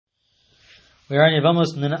We are in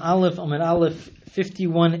Yevamos Nun Aleph Amud Aleph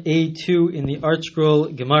 51a2 in the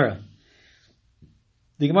ArtScroll Gemara.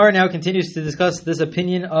 The Gemara now continues to discuss this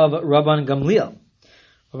opinion of Rabban Gamliel.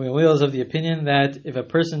 Rabban Gamliel is of the opinion that if a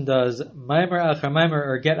person does Maimer Achar Maimer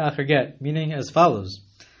or Get Achar Get, meaning as follows.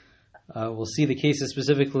 We'll see the cases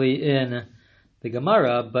specifically in the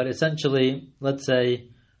Gemara, but essentially, let's say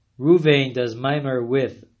Ruvain does Maimer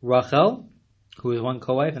with Rachel, who is one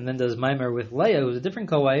co-wife, and then does Maimer with Leah, who is a different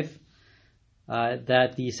co-wife,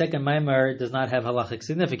 that the second Maimer does not have halachic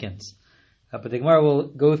significance. But the Gemara will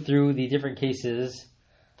go through the different cases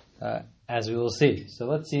as we will see. So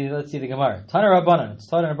let's see the Gemara. Tana Rabbanan, it's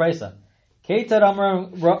taught in a Brisa. Keitad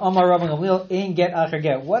Amar Rabban Gamliel, Ein Get Achar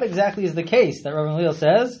Get. What exactly is the case that Rabban Gamliel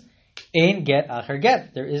says? Ein Get Achar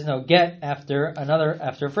Get. There is no get after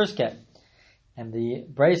a first get. And the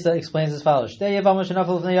Brisa explains as follows. If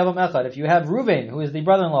you have Ruvain, who is the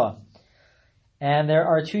brother-in-law, and there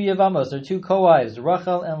are two Yevamos, there are two co-wives,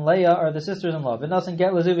 Rachel and Leah are the sisters-in-law. V'nasan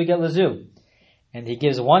get lezu, we get lezu. And he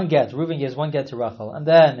gives one get, Reuven gives one get to Rachel, and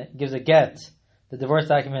then gives a get, the divorce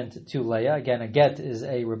document, to Leah. Again, a get is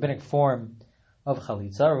a rabbinic form of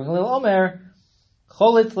chalitza. Rabban Gamliel Omer,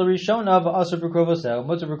 cholit l'rishona v'asur b'krovoseh,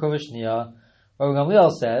 mutar b'krovos shniya. Rabban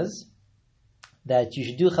Gamliel says that you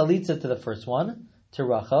should do chalitza to the first one, to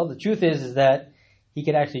Rachel. The truth is that he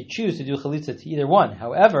could actually choose to do chalitza to either one.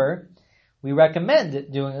 However, we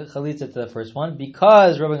recommend doing a chalitza to the first one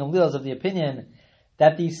because Rabban Gamliel is of the opinion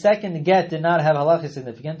that the second get did not have halachic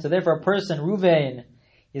significance. So therefore a person, Ruvain,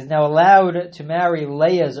 is now allowed to marry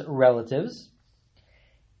Leah's relatives.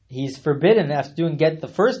 He's forbidden after doing get the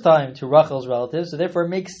first time to Rachel's relatives. So therefore it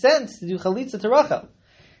makes sense to do chalitza to Rachel.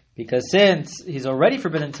 Because since he's already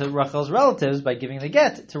forbidden to Rachel's relatives by giving the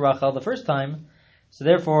get to Rachel the first time, so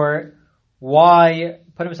therefore why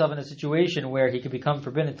put himself in a situation where he could become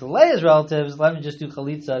forbidden to Leah's relatives? Let him just do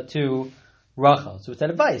chalitza to Rachel. So it's that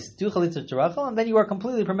advice. Do chalitza to Rachel, and then you are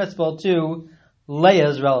completely permissible to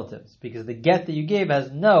Leah's relatives, because the get that you gave has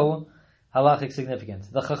no halachic significance.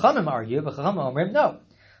 The Chachamim argue, but Chachamim Omrim, no.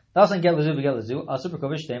 The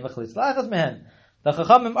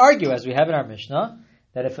Chachamim argue, as we have in our Mishnah,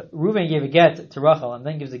 that if Reuven gave a get to Rachel and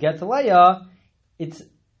then gives a get to Leah,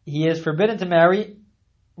 he is forbidden to marry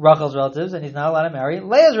Rachel's relatives, and he's not allowed to marry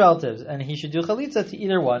Leah's relatives, and he should do chalitza to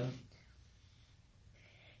either one.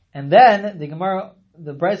 And then the Gemara,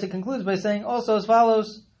 the Brisa concludes by saying also as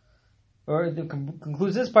follows, or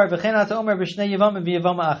concludes this part: the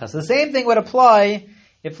same thing would apply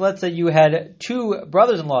if, let's say, you had two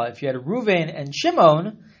brothers-in-law. If you had Reuven and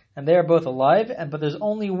Shimon, and they are both alive, but there's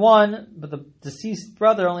only one, but the deceased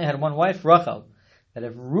brother only had one wife, Rachel. That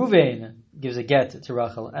if Reuven gives a get to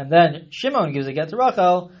Rachel, and then Shimon gives a get to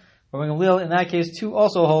Rachel, Rabban Gamliel in that case too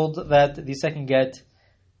also holds that the second get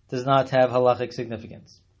does not have halachic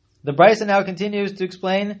significance. The Brisa now continues to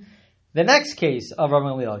explain the next case of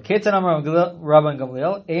Rabban Gamliel. Ketzan Amar Rabban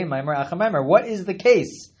Gamliel, Ein Maimer Achar Maimer. What is the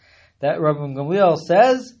case that Rabban Gamliel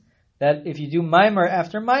says that if you do Maimer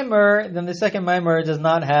after Maimer, then the second Maimer does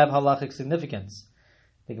not have halachic significance?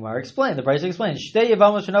 The Gemara explained, the Brisa explained,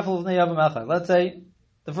 let's say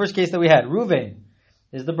the first case that we had, Ruvain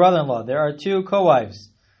is the brother-in-law. There are two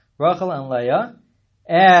co-wives, Rachel and Leah,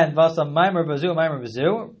 and Vasa Maimer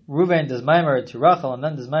Bazu. Ruvain does Maimer to Rachel and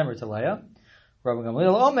then does Maimer to Leah. Rabban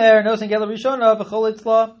Gamliel Omer, Nosen Gela Rishona, V'chol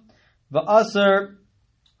Itzla, V'aser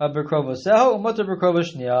B'krovoseho, U'moter B'krovos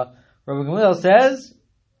Shniya. Rabban Gamliel says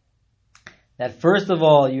that first of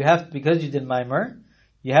all, because you did Maimer,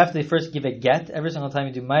 you have to first give a get every single time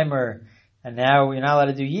you do Maimer, and now you're not allowed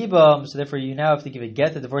to do Yibam, so therefore you now have to give a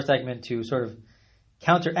get, the divorce document, to sort of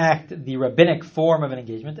counteract the rabbinic form of an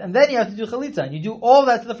engagement, and then you have to do Chalitza, and you do all of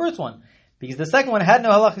that to the first one, because the second one had no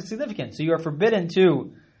halachic significance, so you are forbidden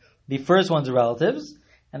to the first one's relatives,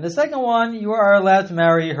 and the second one you are allowed to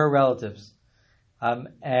marry her relatives.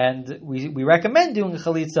 And we recommend doing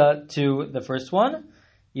Chalitza to the first one,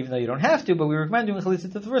 even though you don't have to, but we recommend doing chalitza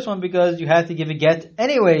to the first one because you had to give a get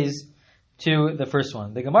anyways to the first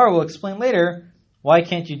one. The Gemara will explain later, why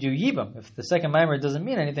can't you do Yibam? If the second Maimer doesn't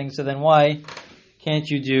mean anything, so then why can't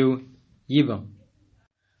you do Yibam?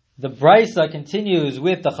 The Brisa continues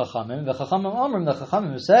with the Chachamim. The Chachamim Omrim, the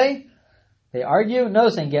Chachamim say, they argue, no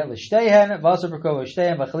saying get l'shtehen, v'asur b'krovos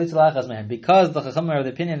shtehen, v'chalitza la'achas mehen. Because the Chachamim are of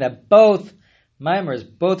the opinion that both Maimers,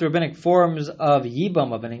 both rabbinic forms of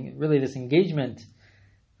Yibam, of really this engagement,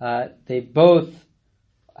 they both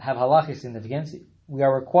have halachic significance. We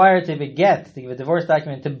are required to give a divorce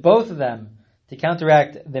document to both of them to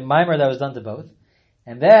counteract the Maimer that was done to both.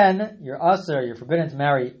 And then you're forbidden to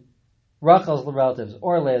marry Rachel's relatives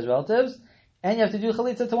or Leah's relatives, and you have to do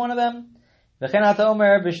chalitza to one of them. And then the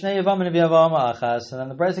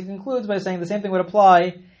Brisa concludes by saying the same thing would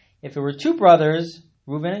apply if it were two brothers,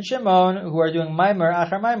 Reuven and Shimon, who are doing Maimer,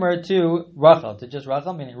 Achar Maimer to Rachel, to just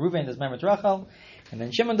Rachel, meaning Reuven does Maimer to Rachel, and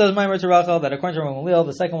then Shimon does Maimer to Rachel, that according to Rabbi Gamliel,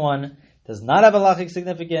 the second one does not have a halachic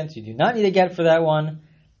significance, you do not need a get for that one,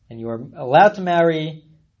 and you are allowed to marry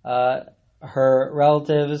her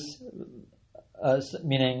relatives,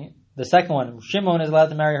 meaning the second one, Shimon is allowed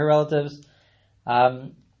to marry her relatives,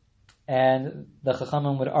 and the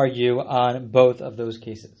Chachamim would argue on both of those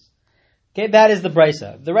cases. Okay, that is the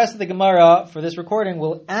Brisa. The rest of the Gemara for this recording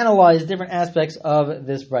will analyze different aspects of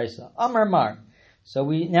this Brisa. Amar Mar. So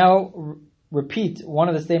we now repeat one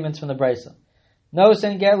of the statements from the Brisa. No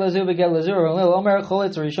sen get lazu be get lazu omer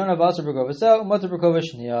cholitz rishona v'aser b'kova so moter b'kova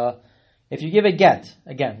shniya. If you give a get,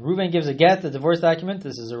 again, Reuven gives a get, the divorce document.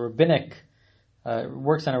 This is a rabbinic,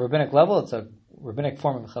 works on a rabbinic level. It's a rabbinic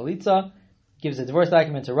form of chalitza. Gives a divorce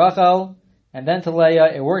document to Rachel, and then to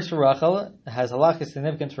Leah. It works for Rachel. It has halachic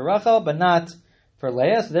significance for Rachel, but not for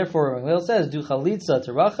Leah. So therefore, when Gamliel says, do chalitza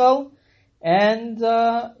to Rachel, and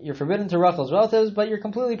you're forbidden to Rachel's relatives, but you're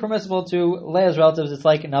completely permissible to Leah's relatives. It's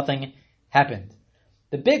like nothing happened.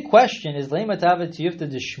 The big question is, Lema tavet tiyufta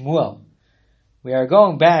de Shmuel. We are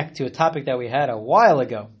going back to a topic that we had a while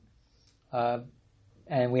ago.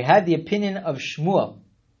 And we had the opinion of Shmuel,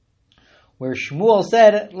 where Shmuel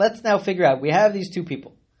said, let's now figure out, we have these two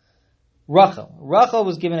people. Rachel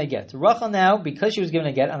was given a get. Rachel now, because she was given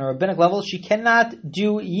a get on a rabbinic level, she cannot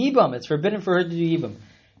do Yibam. It's forbidden for her to do Yibam.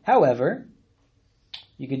 However,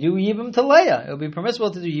 you could do Yibam to Leah. It would be permissible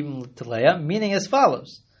to do Yibam to Leah, meaning as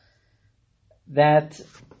follows. That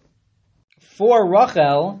for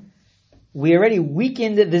Rachel, we already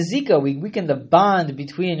weakened the Zika, we weakened the bond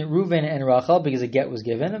between Reuven and Rachel because a get was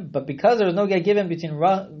given, but because there was no get given between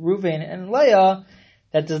Reuven and Leah,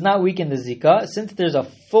 that does not weaken the Zika. Since there's a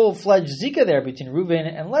full-fledged Zika there between Reuven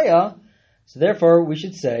and Leah, so therefore we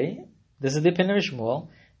should say, this is the opinion of Shmuel,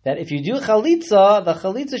 that if you do Chalitza, the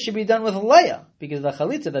Chalitza should be done with Leah, because the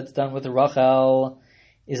Chalitza that's done with Rachel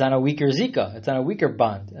is on a weaker Zika, it's on a weaker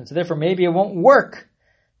bond, and so therefore maybe it won't work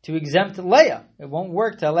to exempt Leah. It won't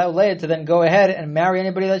work to allow Leah to then go ahead and marry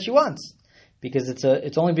anybody that she wants, because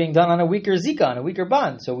it's only being done on a weaker Zika, on a weaker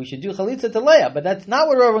bond. So we should do Chalitza to Leah, but that's not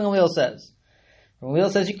what Rav Gamliel says. Rav Gamliel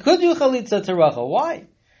says you could do Chalitza to Rachel. Why?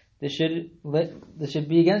 This should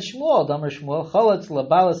be against Shmuel. Damar Shmuel Chalatz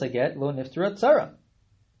labalas aget lo niftarat tzara.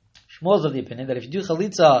 Shmuel's of the opinion that if you do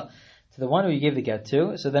Chalitza to the one who you gave the get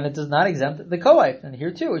to, so then it does not exempt the co-wife. And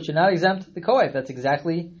here too, it should not exempt the co-wife. That's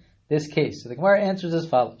exactly this case. So the Gemara answers as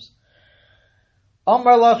follows.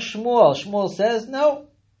 Amar lach Shmuel. Shmuel says, no.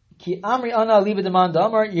 Ki amri ana liba demand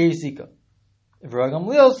amar yezika. If Rabbi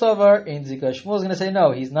Gamliel savar ein zika, Shmuel is going to say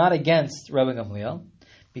no. He's not against Rabbi Gamliel,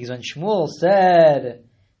 because when Shmuel said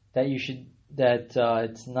that you shouldn't do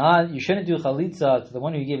chalitza to the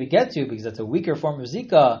one who you gave a get to, because that's a weaker form of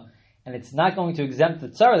zika, and it's not going to exempt the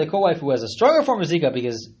tzara, the co-wife, who has a stronger form of zika,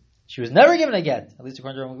 because she was never given a get, at least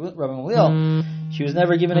according to Rabbi Gamliel, she was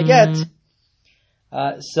never given a get.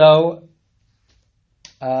 So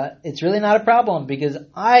it's really not a problem, because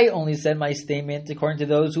I only said my statement according to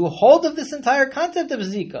those who hold of this entire concept of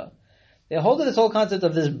zika. They hold of this whole concept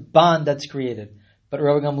of this bond that's created. But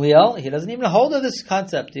Rabbi Gamliel, he doesn't even hold of this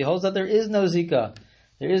concept. He holds that there is no zika.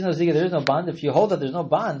 There is no zika, there is no bond. If you hold that there's no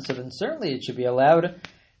bond, so then certainly it should be allowed.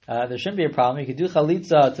 There shouldn't be a problem. You could do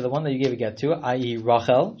chalitza to the one that you gave a get to, i.e.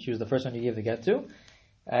 Rachel. She was the first one you gave the get to.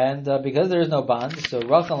 And because there is no bond, so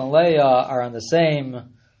Rachel and Leah are on the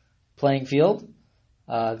same playing field.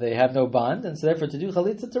 They have no bond, and so therefore to do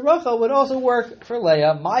chalitza to Rachel would also work for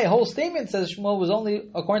Leah. My whole statement, says Shmuel, was only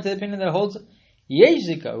according to the opinion that holds Yesh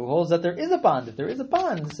Zika, who holds that there is a bond. If there is a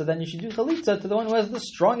bond, so then you should do chalitza to the one who has the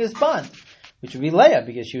strongest bond, which would be Leah,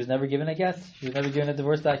 because she was never given a get. She was never given a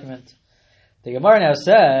divorce document. The Gemara now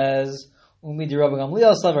says, Umi di Rabbi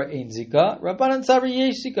Gamliel savar ein zika, Rabbanan savar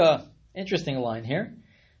yesh zika. Interesting line here.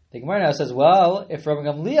 The Gemara now says, well, if Rabbi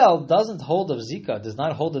Gamliel doesn't hold of zika, does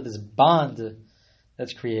not hold of this bond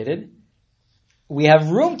that's created, we have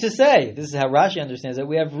room to say, this is how Rashi understands it,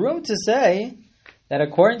 we have room to say that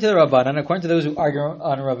according to the Rabbanan, according to those who argue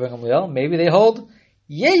on Rabbi Gamliel, maybe they hold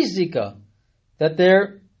yesh zika, that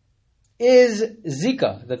there is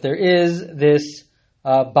zika, that there is this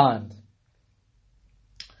bond.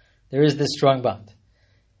 There is this strong bond.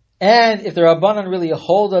 And if the Rabbanan really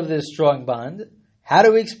hold of this strong bond, how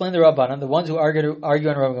do we explain the Rabbanan, the ones who argue on Rabbi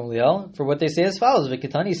Gamliel, for what they say as follows?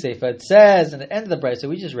 V'ketani Seifa, it says in the end of the Brisa,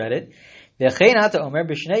 we just read it, that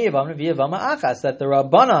the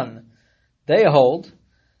Rabbanan, they hold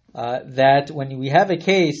that when we have a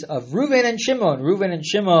case of Reuven and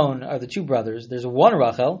Shimon are the two brothers, there's one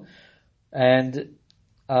Rachel, and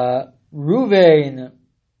Ruvain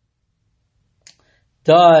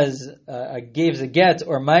gives a get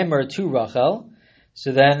or maimer to Rachel,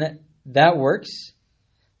 so then that works.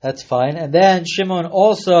 That's fine. And then Shimon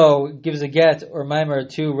also gives a get or maimer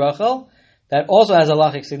to Rachel. That also has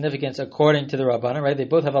halachic significance according to the Rabbanan, right? They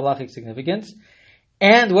both have halachic significance.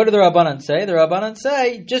 And what do the Rabbanan say? The Rabbanan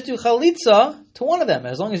say, just do chalitza to one of them.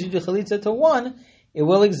 As long as you do chalitza to one, it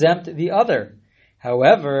will exempt the other.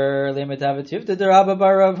 However, this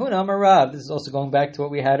is also going back to what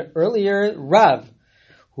we had earlier, Rav,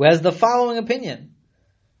 who has the following opinion.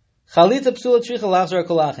 In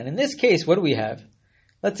this case, what do we have?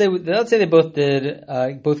 Let's say they both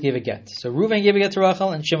gave a get. So Reuven gave a get to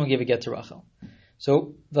Rachel and Shimon gave a get to Rachel.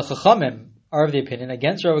 So the Chachamim are of the opinion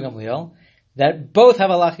against Rav Gamliel that both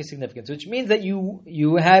have halachic significance, which means that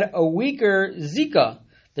you had a weaker zika.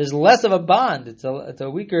 There's less of a bond. It's a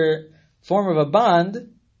weaker form of a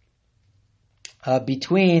bond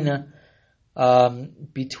between Reuven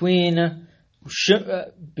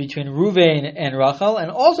and Rachel,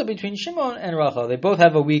 and also between Shimon and Rachel. They both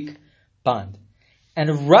have a weak bond.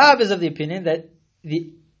 And Rav is of the opinion that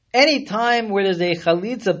any time where there's a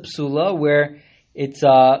chalitza psula, where it's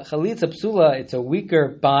a chalitza psula, it's a weaker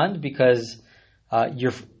bond because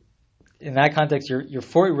you're in that context you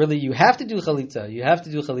have to do chalitza. You have to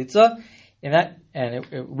do chalitza in that, and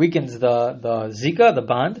it weakens the zika, the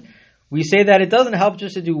bond. We say that it doesn't help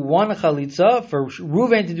just to do one chalitza, for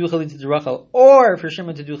Reuven to do chalitza to Rachel, or for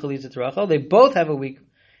Shimon to do chalitza to Rachel. They both have a weak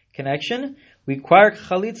connection. We require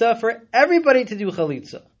chalitza for everybody to do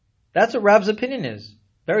chalitza. That's what Rav's opinion is.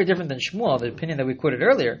 Very different than Shmuel, the opinion that we quoted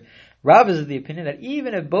earlier. Rav is of the opinion that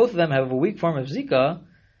even if both of them have a weak form of zika,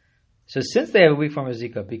 so since they have a weak form of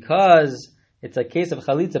zika, because it's a case of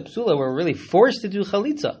chalitza psula, we're really forced to do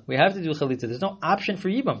chalitza. We have to do chalitza. There's no option for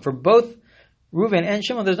yibum. For both Reuven and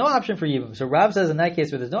Shimon, there's no option for yibum. So Rav says in that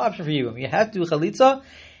case where there's no option for yibum, you have to do chalitza.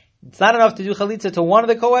 It's not enough to do chalitza to one of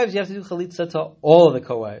the co-wives, you have to do chalitza to all of the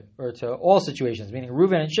co-wives, or to all situations, meaning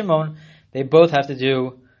Reuven and Shimon, they both have to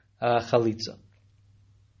do chalitza.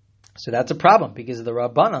 So that's a problem, because of the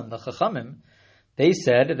Rabbanan, the Chachamim, they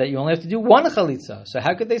said that you only have to do one chalitza. So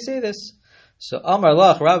how could they say this? So Amar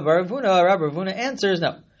Lach, Rav Ravuna answers,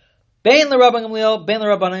 no. Bein l'Rabban Gamliel, bein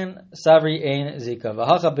l'Rabbanan, Savri ein zika.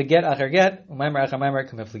 V'hacha beget acher get, u'maimer acher maimer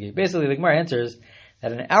kamiflagi. Basically, the Gemara answers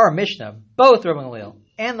that in our Mishnah, both Rabban Gamliel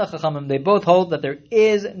and the Chachamim, they both hold that there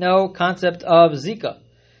is no concept of zika.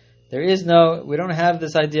 We don't have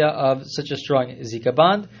this idea of such a strong zika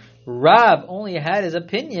bond. Rav only had his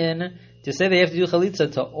opinion to say they have to do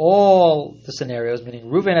chalitza to all the scenarios, meaning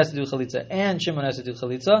Reuven has to do chalitza and Shimon has to do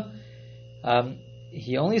chalitza.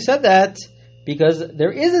 He only said that because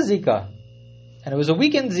there is a zika, and it was a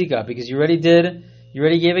weakened zika because you already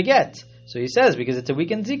gave a get. So he says because it's a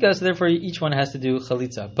weakened zika, so therefore each one has to do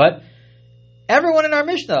chalitza. But everyone in our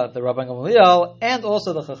Mishnah, the Rabban Gamliel and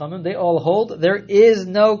also the Chachamim, they all hold there is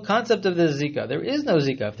no concept of the zika. There is no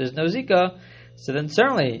zika. If there's no zika, so then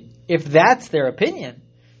certainly, if that's their opinion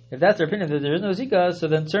that there is no zika, so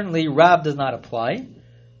then certainly Rav does not apply.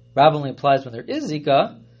 Rav only applies when there is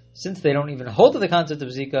zika, since they don't even hold to the concept of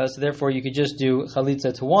zika, so therefore you could just do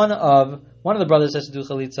chalitza to one of the brothers has to do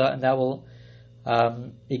chalitza, and that will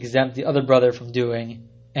exempt the other brother from doing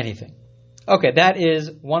anything. Okay, that is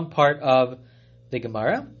one part of the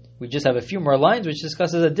Gemara. We just have a few more lines which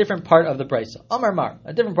discusses a different part of the Brisa. Amar Mar,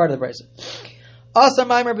 a different part of the Brisa. Asa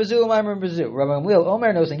maimer bezu, maimer bezu. Rabban Gamliel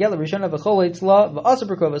Omer nos and gela rishona v'chol eitzla v'asa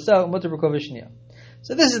b'rkova sel mutar b'rkova shnia.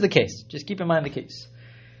 So this is the case. Just keep in mind the case.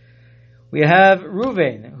 We have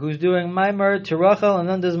Reuven, who's doing maimer to Rachel and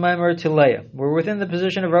then does maimer to Leah. We're within the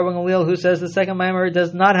position of Rabban Gamliel, who says the second maimer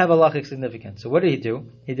does not have halachic significance. So what did he do?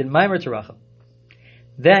 He did maimer to Rachel.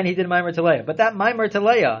 Then he did maimer to Leah. But that maimer to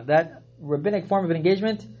Leah, that rabbinic form of an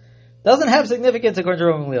engagement, doesn't have significance according to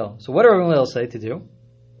Rabban Gamliel. So what did Rabban Gamliel say to do?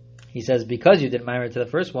 He says, because you did maimer to the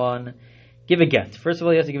first one, give a get. First of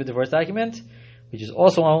all, you have to give a divorce document, which is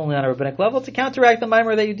also only on a rabbinic level, to counteract the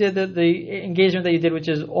maimer that you did, the engagement that you did, which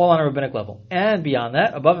is all on a rabbinic level. And beyond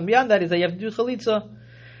that, above and beyond that, is that you have to do chalitza.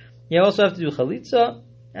 You also have to do chalitza,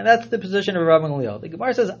 and that's the position of Rabban Gamliel. The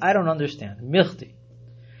Gemara says, I don't understand. Milchti.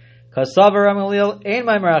 Kasav Rabban Gamliel, ein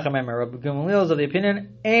maimer acha maimer. Rabban Gamliel is of the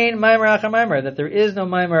opinion, ein maimer acha maimer, that there is no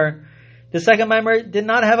maimer. The second maimer did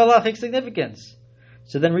not have halachic significance.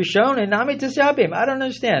 So then Rishon and Nami Tisyabim, I don't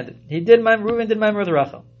understand. Reuven did maimer with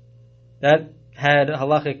Rachel. That had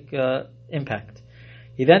halachic impact.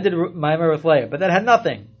 He then did maimer with Leah, but that had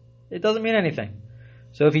nothing. It doesn't mean anything.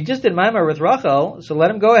 So if he just did maimer with Rachel, so let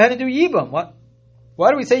him go ahead and do yibum. Why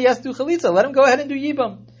do we say he has to do chalitza? Let him go ahead and do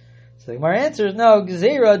yibum. So the Gemara answers, no,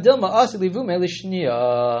 Gzeira Dilma Asi Livume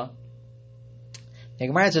Lishniya. The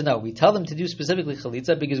Gemara says no. We tell them to do specifically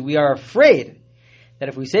chalitza because we are afraid that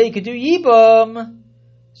if we say you could do yibum,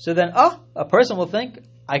 so then a person will think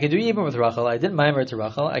I could do yibum with Rachel. I did maimer to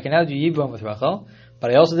Rachel. I can now do yibum with Rachel,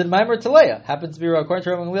 but I also did maimer to Leah. Happens to be according to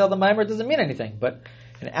Rabbi Gamliel, the maimer doesn't mean anything. But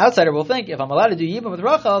an outsider will think if I'm allowed to do yibum with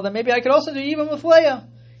Rachel, then maybe I could also do yibum with Leah,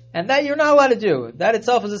 and that you're not allowed to do. That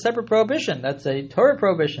itself is a separate prohibition. That's a Torah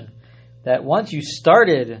prohibition. That once you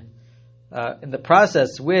started in the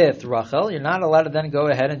process with Rachel, you're not allowed to then go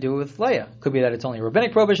ahead and do it with Leah. Could be that it's only a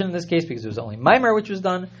rabbinic prohibition in this case because it was only maimer which was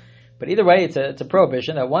done. But either way, it's a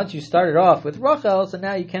prohibition that once you started off with Rachel, so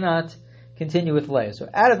now you cannot continue with Leah. So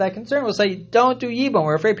out of that concern, we'll say don't do yibum.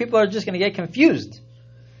 We're afraid people are just going to get confused.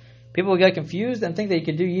 People will get confused and think that you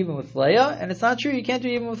can do yibum with Leah, and it's not true. You can't do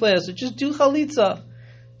yibum with Leah. So just do chalitza.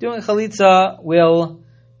 Doing chalitza will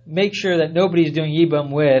make sure that nobody's doing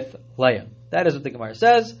yibum with Leah. That is what the Gemara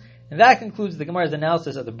says. And that concludes the Gemara's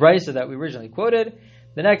analysis of the Brisa that we originally quoted.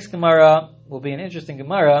 The next Gemara will be an interesting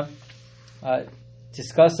Gemara,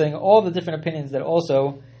 discussing all the different opinions that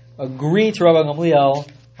also agree to Rabbi Gamliel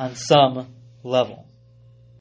on some level.